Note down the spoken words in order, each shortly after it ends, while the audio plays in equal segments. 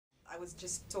was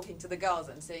just talking to the girls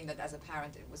and saying that as a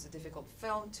parent, it was a difficult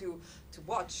film to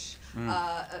watch.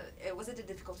 Was it a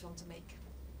difficult film to make?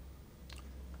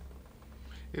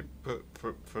 But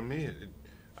for me,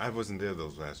 I wasn't there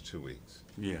those last 2 weeks.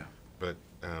 Yeah. But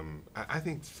I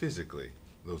think physically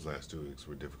those last 2 weeks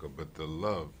were difficult. But the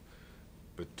love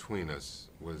between us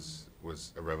was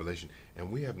a revelation. And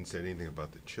we haven't said anything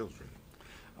about the children.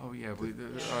 Oh yeah,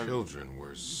 The children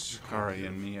were Kari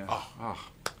and Mia.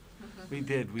 We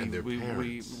did. And their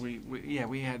parents.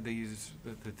 We had these.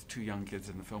 The two young kids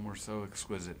in the film were so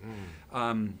exquisite.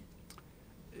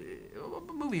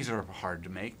 Movies are hard to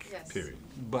make. Yes. Period.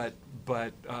 But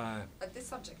this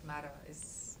subject matter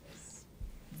is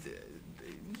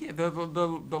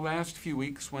the last few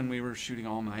weeks when we were shooting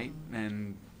all night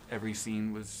and every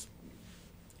scene was,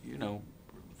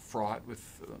 fraught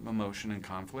with emotion and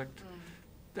conflict.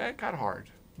 That got hard,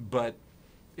 but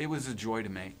it was a joy to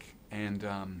make,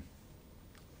 and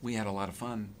we had a lot of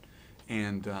fun,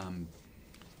 and I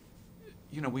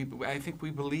think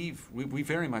we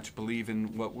very much believe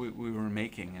in what we were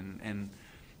making,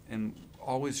 and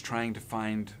always trying to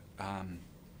find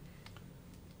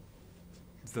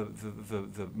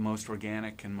the most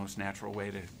organic and most natural way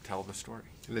to tell the story.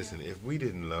 Listen, if we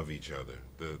didn't love each other,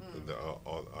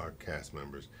 all our cast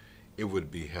members, it would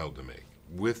be hell to make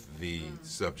with the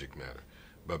subject matter.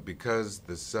 But because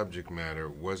the subject matter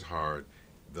was hard,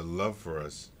 the love for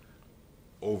us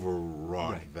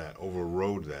overrode that,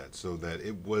 so that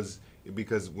it was,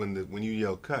 because when you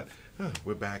yell cut,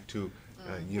 we're back to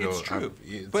it's true,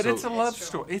 but it's a love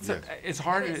story. It's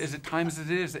hard as at times as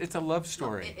it is. It's a love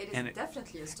story. It is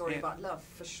definitely a story about love,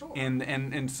 for sure.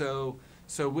 And so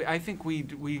I think we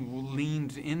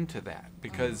leaned into that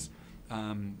because,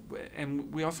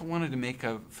 and we also wanted to make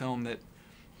a film that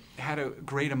had a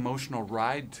great emotional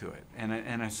ride to it,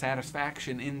 and a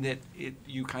satisfaction in that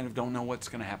you kind of don't know what's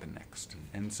going to happen next.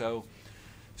 And so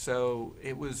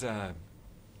it was.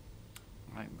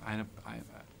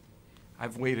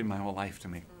 I've waited my whole life to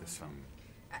make this film.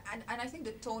 And I think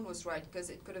the tone was right, because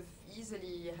it could have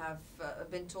easily have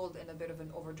been told in a bit of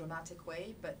an overdramatic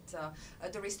way, but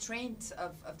the restraint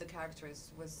of the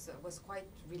characters was quite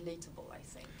relatable, I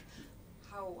think.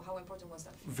 How important was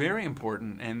that for you? Very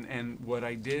important, and what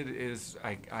I did is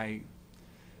I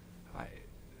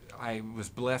was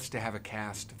blessed to have a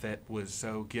cast that was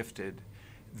so gifted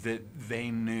that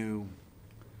they knew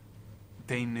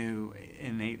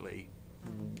innately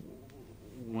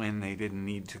when they didn't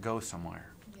need to go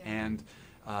somewhere, and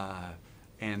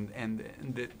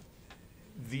that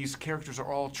these characters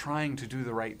are all trying to do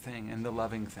the right thing and the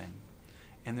loving thing,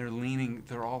 and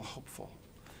they're all hopeful.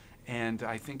 And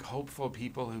I think hopeful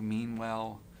people who mean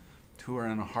well, who are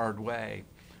in a hard way,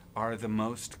 are the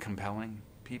most compelling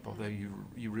people. That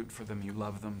you root for them, you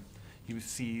love them, you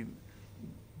see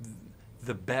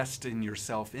the best in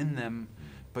yourself in them,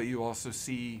 but you also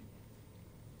see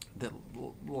that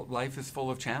life is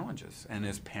full of challenges. And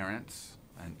as parents,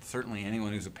 and certainly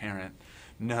anyone who's a parent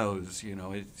knows, you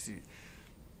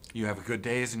have good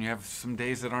days and you have some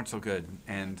days that aren't so good.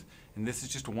 And this is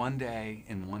just one day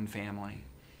in one family.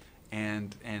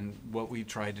 And what we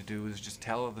tried to do is just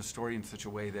tell the story in such a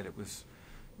way that it was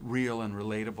real and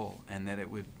relatable, and that it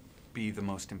would be the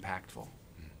most impactful.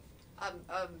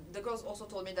 The girls also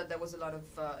told me that there was a lot of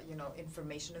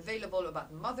information available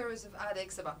about mothers of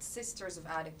addicts, about sisters of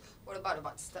addicts. What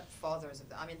about stepfathers of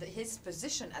them? I mean, his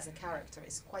position as a character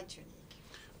is quite unique.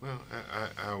 Well,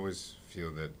 I always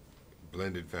feel that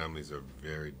blended families are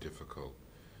very difficult,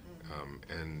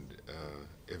 and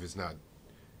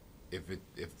if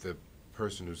the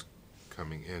person who's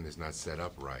coming in is not set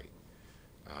up right,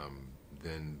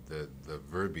 then the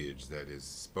verbiage that is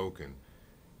spoken,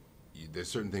 there's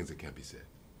certain things that can't be said.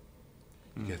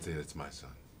 You can't say that's my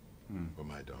son or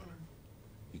my daughter.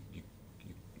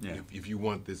 If you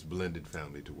want this blended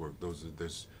family to work, you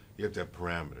have to have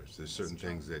parameters. There's certain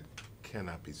things that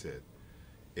cannot be said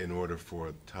in order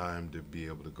for time to be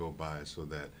able to go by, so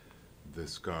that the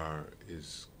scar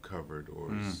is covered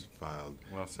or is filed.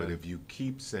 Well said. But if you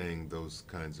keep saying those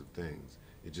kinds of things,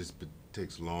 it just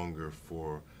takes longer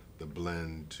for the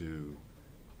blend to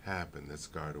happen, that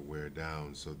scar to wear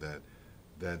down, so that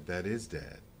is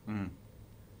Dad.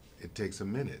 It takes a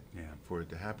minute for it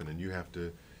to happen, and you have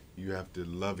to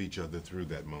love each other through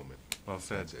that moment. Well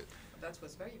said. That's it. That's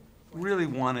what's very really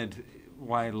wanted,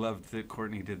 why I loved that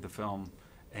Courtney did the film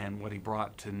and what he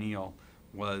brought to Neil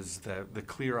was the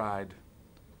clear-eyed,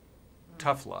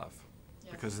 tough love.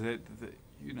 Because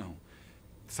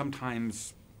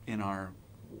sometimes in our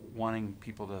wanting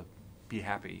people to be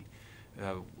happy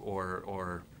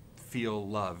or feel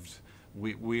loved,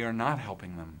 we are not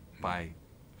helping them by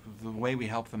the way we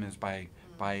help them is by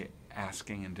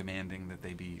asking and demanding that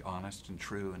they be honest and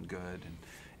true and good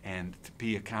and to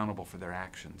be accountable for their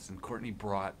actions. And Courtney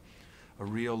brought a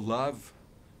real love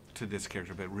to this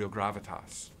character, but real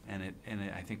gravitas, and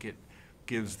I think it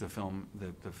gives the film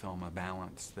a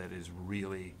balance that is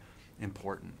really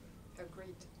important.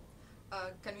 Agreed.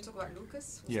 Can we talk about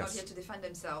Lucas, who's Yes. not here to defend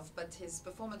himself, but his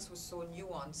performance was so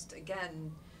nuanced.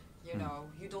 Again, you know,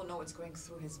 you don't know what's going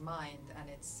through his mind, and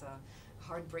it's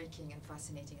heartbreaking and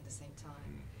fascinating at the same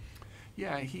time.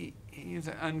 Yeah, he has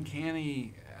an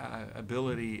uncanny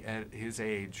ability at his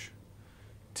age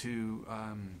to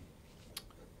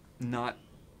not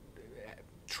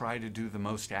try to do the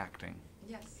most acting.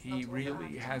 Yes. He not really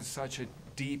overact. has such a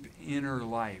deep inner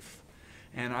life.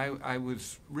 And I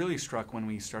was really struck when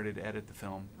we started to edit the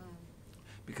film,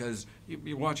 because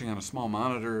you're watching on a small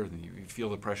monitor, and you feel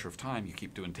the pressure of time. You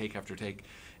keep doing take after take.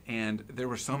 And there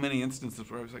were so many instances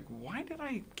where I was like, why did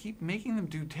I keep making them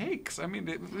do takes? I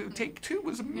mean, take two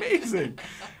was amazing.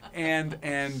 and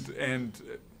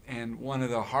one of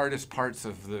the hardest parts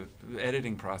of the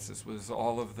editing process was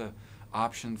all of the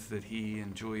options that he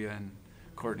and Julia and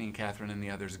Courtney and Catherine and the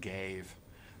others gave,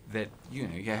 that you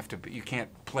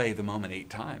can't play the moment 8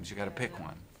 times. You got to pick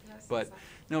one. Yes, But exactly.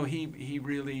 no, he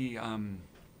really.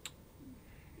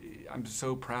 I'm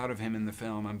so proud of him in the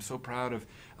film. I'm so proud of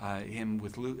him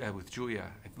with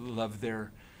Julia. I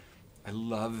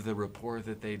love the rapport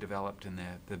that they developed, and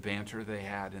the banter they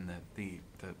had, and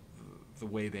the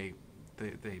way they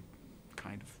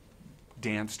kind of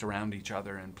danced around each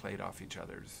other and played off each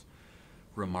other's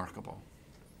remarkable.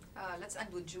 Let's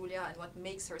end with Julia and what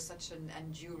makes her such an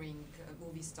enduring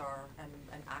movie star and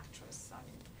an actress. I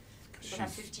mean, people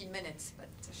have 15 minutes, but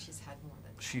she's had more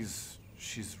than that.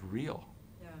 She's real.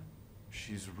 Yeah.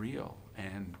 She's real,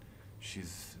 and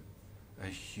she's a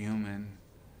human,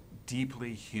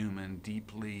 deeply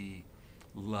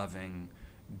loving,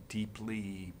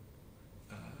 deeply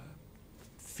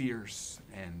fierce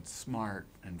and smart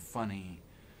and funny,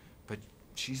 but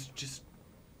she's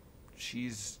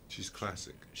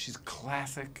classic. She's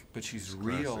classic, but she's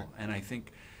real, classic. and I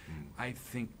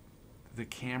think the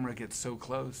camera gets so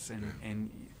close, and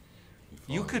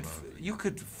you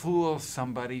could fool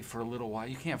somebody for a little while.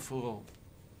 You can't fool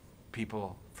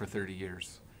people for 30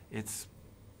 years. It's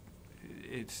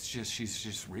just she's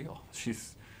just real.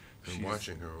 She's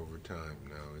watching her over time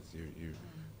now. It's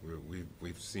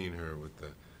we've seen her with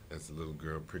as a little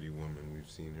girl, Pretty Woman. We've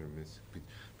seen her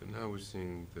but now we're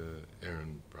seeing the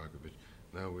Erin Brockovich.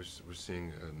 Now we're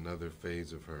seeing another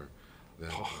phase of her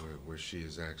where she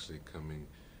is actually coming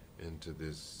into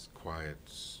this quiet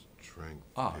strength.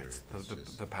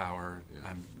 It's the power. Yeah.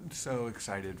 I'm so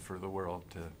excited for the world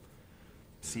to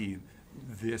see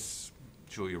this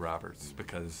Julia Roberts,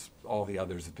 because all the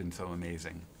others have been so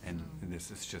amazing, and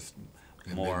this is just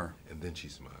more. And then she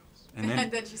smiles. And then,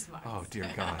 And then she smiles. oh dear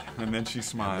God! And then she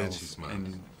smiles. And then she smiles.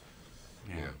 And,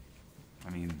 Yeah. I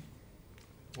mean,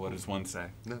 what does one say?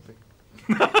 Nothing.